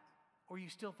fat, or you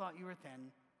still thought you were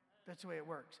thin. That's the way it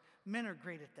works. Men are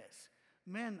great at this.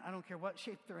 Men, I don't care what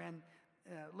shape they're in,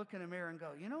 look in a mirror and go,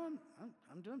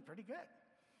 I'm doing pretty good.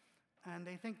 And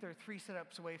they think they're 3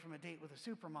 sit-ups away from a date with a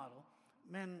supermodel.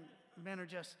 Men are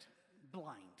just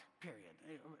blind, period.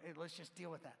 Let's just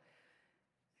deal with that.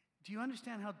 Do you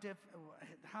understand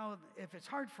how if it's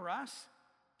hard for us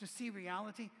to see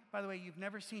reality? By the way, you've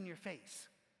never seen your face.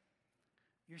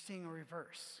 You're seeing a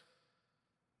reverse.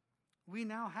 We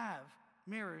now have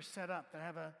mirrors set up that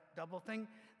have a double thing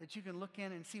that you can look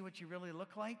in and see what you really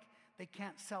look like. They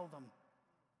can't sell them.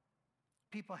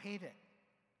 People hate it.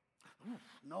 Oof,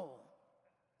 no,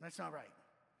 that's not right.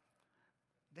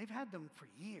 They've had them for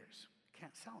years.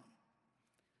 Can't sell them.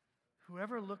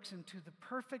 Whoever looks into the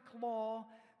perfect law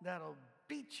that'll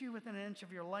beat you within an inch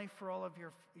of your life for all of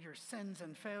your sins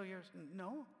and failures.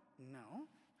 No,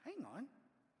 hang on.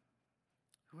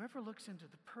 Whoever looks into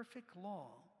the perfect law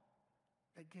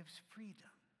that gives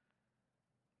freedom.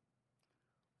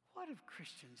 What have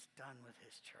Christians done with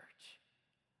his church?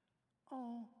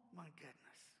 Oh, my goodness.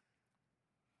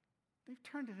 They've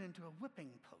turned it into a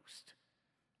whipping post,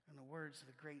 in the words of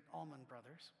the great Allman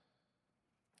Brothers.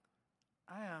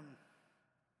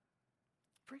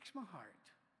 Breaks my heart.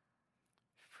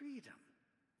 Freedom.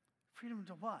 Freedom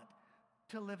to what?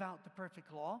 To live out the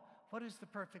perfect law. What is the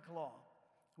perfect law?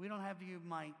 We don't have you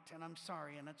mic'd, and I'm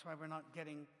sorry, and that's why we're not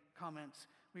getting comments.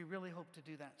 We really hope to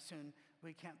do that soon.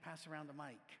 We can't pass around the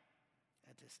mic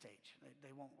at this stage.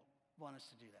 They won't want us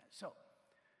to do that. So,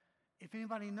 if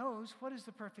anybody knows, what is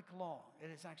the perfect law? It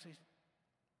is actually,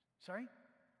 sorry?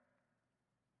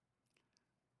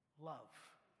 Love.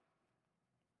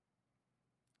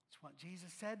 It's what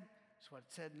Jesus said. It's what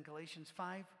it said in Galatians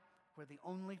 5, where the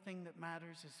only thing that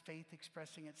matters is faith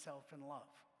expressing itself in love.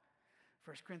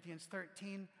 1 Corinthians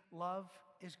 13, love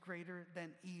is greater than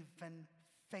even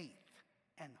faith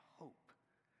and hope.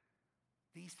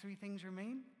 These 3 things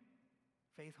remain: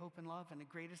 faith, hope, and love. And the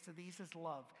greatest of these is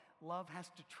love. Love has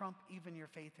to trump even your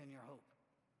faith and your hope.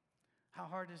 How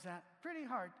hard is that? Pretty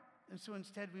hard. And so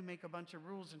instead we make a bunch of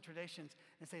rules and traditions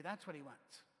and say, that's what he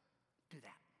wants. Do that.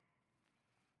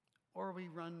 Or we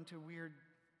run to weird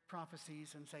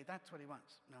prophecies and say, that's what he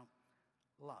wants. No.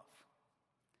 Love.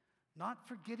 Not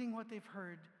forgetting what they've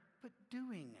heard, but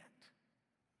doing it.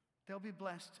 They'll be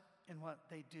blessed in what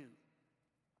they do.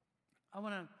 I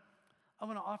want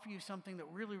to offer you something that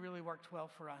really, really worked well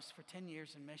for us for 10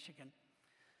 years in Michigan.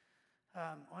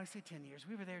 I say 10 years.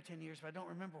 We were there 10 years, but I don't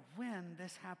remember when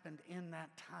this happened in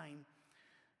that time.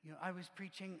 I was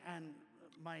preaching, and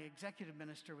my executive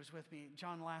minister was with me,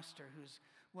 John Laster, who's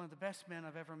one of the best men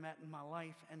I've ever met in my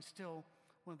life and still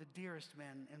one of the dearest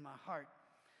men in my heart.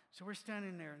 So we're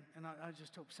standing there, and I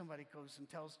just hope somebody goes and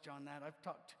tells John that.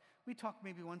 We talk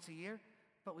maybe once a year,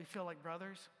 but we feel like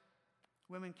brothers.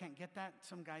 Women can't get that.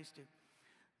 Some guys do.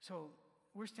 So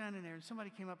we're standing there, and somebody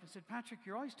came up and said, Patrick,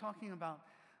 you're always talking about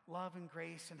love and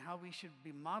grace and how we should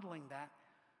be modeling that,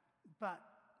 but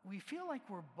we feel like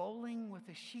we're bowling with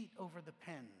a sheet over the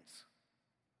pins.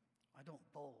 I don't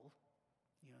bowl,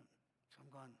 so I'm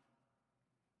going,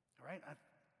 all right,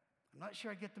 I'm not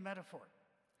sure I get the metaphor.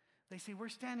 They say, we're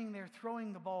standing there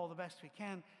throwing the ball the best we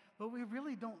can, but we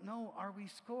really don't know, are we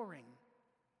scoring?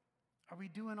 Are we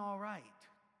doing all right?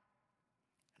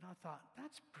 And I thought,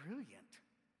 that's brilliant.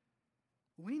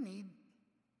 We need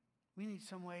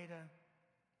some way to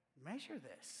measure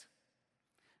this.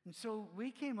 And so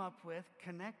we came up with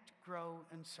connect, grow,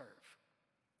 and serve.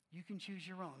 You can choose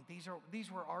your own.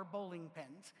 These were our bowling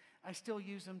pins. I still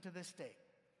use them to this day.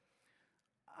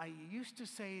 I used to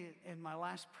say in my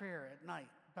last prayer at night,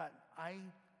 but I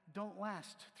don't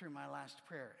last through my last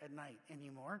prayer at night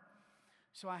anymore,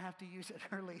 so I have to use it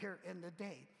earlier in the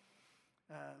day.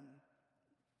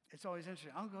 It's always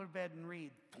interesting. I'll go to bed and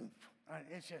read.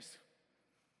 It's just,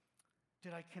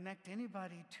 did I connect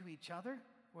anybody to each other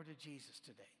or to Jesus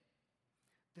today?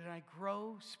 Did I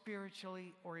grow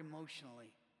spiritually or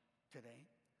emotionally today?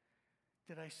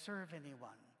 Did I serve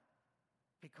anyone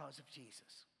because of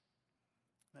Jesus?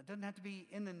 Now, it doesn't have to be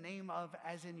in the name of,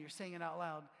 as in you're saying it out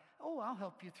loud, oh, I'll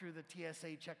help you through the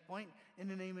TSA checkpoint in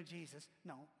the name of Jesus.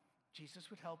 No, Jesus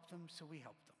would help them, so we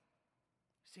helped them.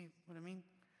 See what I mean?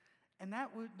 And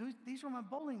these were my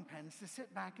bowling pins to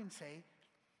sit back and say,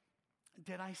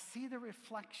 did I see the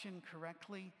reflection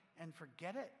correctly and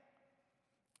forget it?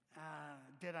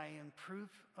 Did I improve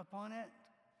upon it?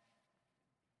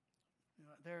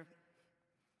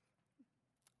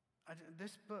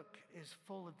 This book is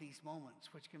full of these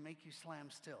moments which can make you slam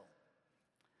still.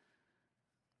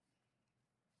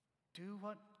 Do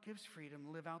what gives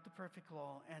freedom, live out the perfect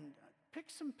law, and pick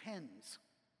some pens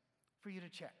for you to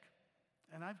check.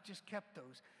 And I've just kept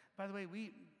those. By the way,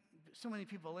 so many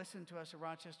people listen to us at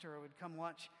Rochester or would come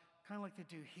watch, kind of like they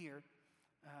do here,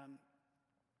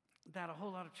 that a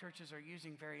whole lot of churches are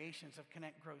using variations of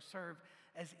connect, grow, serve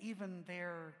as even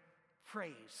their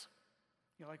phrase.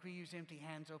 Like we use empty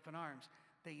hands, open arms.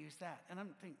 They use that. And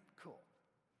I'm thinking, cool.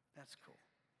 That's cool.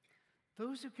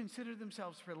 Those who consider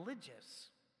themselves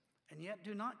religious and yet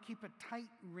do not keep a tight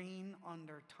rein on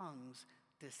their tongues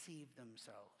deceive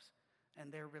themselves,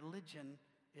 and their religion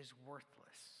is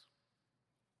worthless.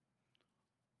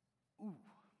 Ooh.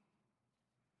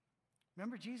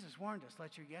 Remember, Jesus warned us,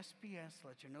 let your yes be yes,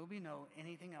 let your no be no.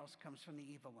 Anything else comes from the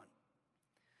evil one.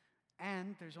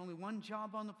 And there's only one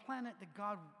job on the planet that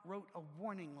God wrote a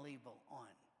warning label on.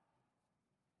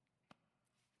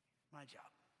 My job.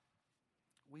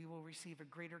 We will receive a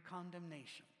greater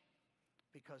condemnation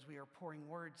because we are pouring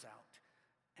words out,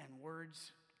 and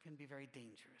words can be very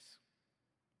dangerous.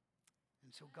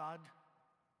 And so God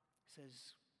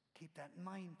says, keep that in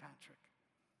mind, Patrick.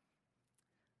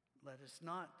 Let us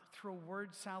not throw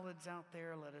word salads out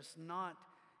there. Let us not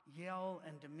yell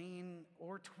and demean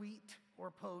or tweet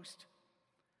or post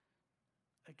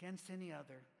against any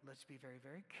other. Let's be very,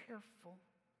 very careful.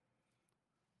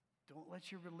 Don't let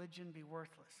your religion be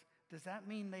worthless. Does that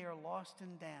mean they are lost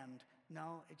and damned?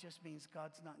 No, it just means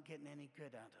God's not getting any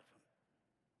good out of them.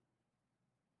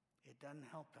 It doesn't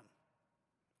help him.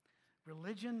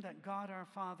 Religion that God our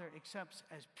Father accepts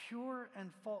as pure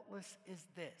and faultless is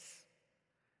this: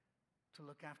 to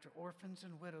look after orphans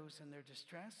and widows in their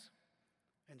distress,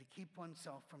 and to keep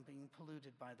oneself from being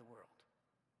polluted by the world.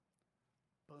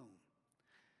 Boom.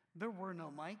 There were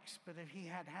no mics, but if he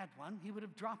had had one, he would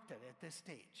have dropped it at this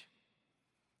stage.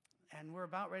 And we're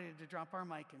about ready to drop our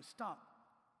mic and stop.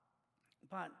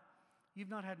 But you've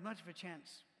not had much of a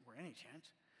chance, or any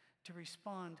chance, to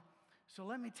respond. So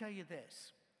let me tell you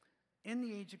this. In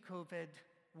the age of COVID,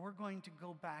 we're going to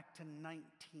go back to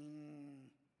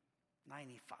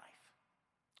 1995.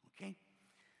 Okay?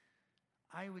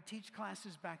 I would teach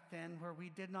classes back then where we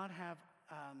did not have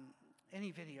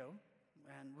any video,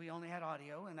 and we only had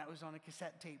audio, and that was on a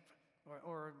cassette tape,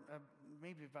 or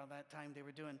maybe by that time they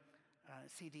were doing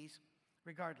CDs,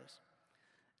 regardless.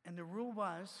 And the rule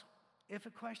was, if a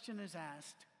question is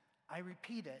asked, I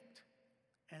repeat it,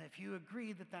 and if you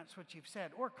agree that that's what you've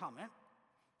said, or comment,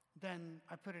 then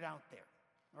I put it out there,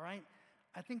 all right?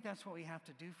 I think that's what we have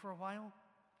to do for a while.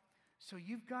 So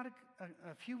you've got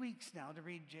a few weeks now to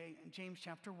read James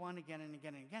chapter 1 again and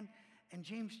again and again, and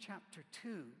James chapter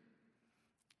 2.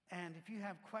 And if you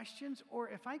have questions, or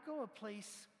if I go a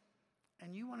place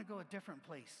and you want to go a different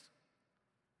place,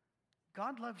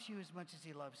 God loves you as much as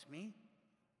he loves me.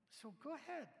 So go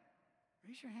ahead.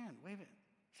 Raise your hand. Wave it.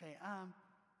 Say,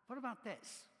 what about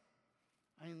this?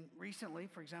 Recently,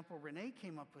 for example, Renee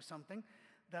came up with something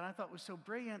that I thought was so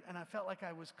brilliant, and I felt like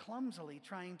I was clumsily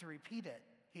trying to repeat it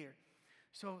here.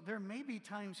 So there may be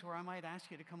times where I might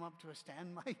ask you to come up to a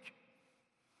stand mic,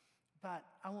 but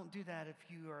I won't do that if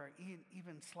you are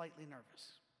even slightly nervous,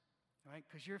 all right?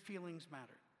 Because your feelings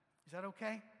matter. Is that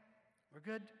okay? We're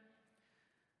good?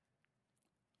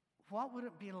 What would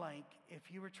it be like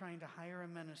if you were trying to hire a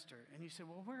minister and you said,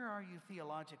 well, where are you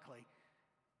theologically?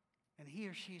 And he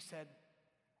or she said,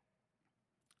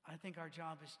 I think our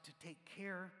job is to take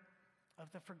care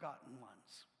of the forgotten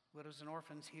ones. Widows and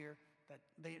orphans here, that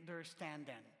they're a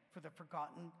stand-in for the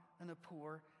forgotten and the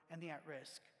poor and the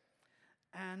at-risk.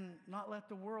 And not let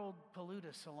the world pollute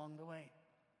us along the way.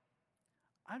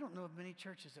 I don't know of many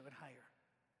churches that would hire.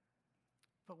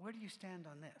 But where do you stand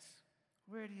on this?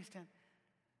 Where do you stand?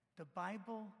 The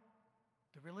Bible,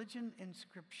 the religion in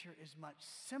Scripture is much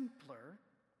simpler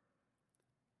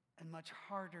and much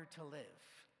harder to live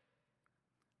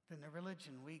than the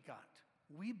religion we got.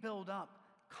 We build up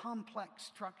complex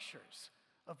structures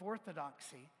of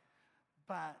orthodoxy,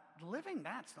 but living,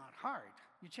 that's not hard.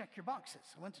 You check your boxes.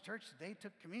 I went to church today,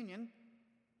 took communion.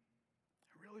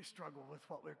 I really struggle with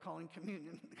what we're calling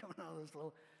communion. Coming out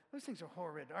of those things are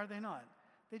horrid, are they not?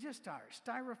 They just are.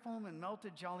 Styrofoam and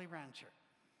melted Jolly Rancher.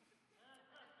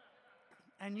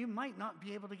 And you might not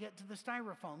be able to get to the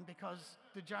styrofoam because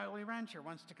the Jolly Rancher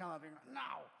wants to come up and go,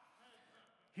 no.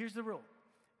 Here's the rule.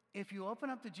 If you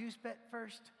open up the juice bit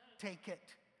first, take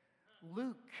it.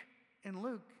 In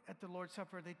Luke, at the Lord's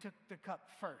Supper, they took the cup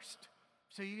first.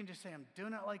 So you can just say, I'm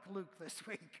doing it like Luke this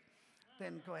week.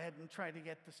 Then go ahead and try to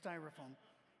get the styrofoam.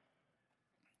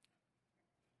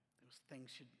 Those things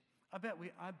should, I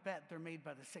bet they're made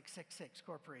by the 666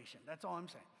 Corporation. That's all I'm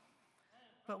saying.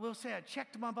 But we'll say I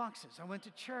checked my boxes. I went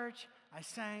to church, I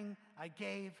sang, I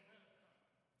gave.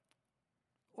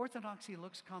 Orthodoxy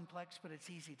looks complex, but it's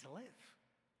easy to live.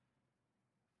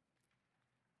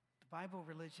 The Bible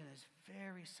religion is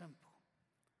very simple,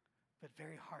 but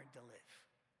very hard to live.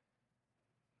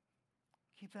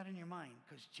 Keep that in your mind,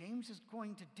 because James is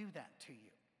going to do that to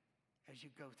you as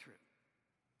you go through.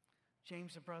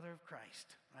 James, a brother of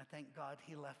Christ. I thank God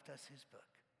he left us his book.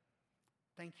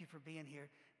 Thank you for being here.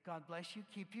 God bless you.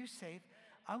 Keep you safe.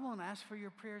 I won't ask for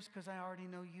your prayers because I already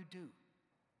know you do.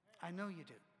 I know you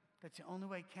do. That's the only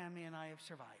way Cammie and I have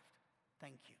survived.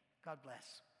 Thank you. God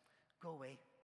bless. Go away.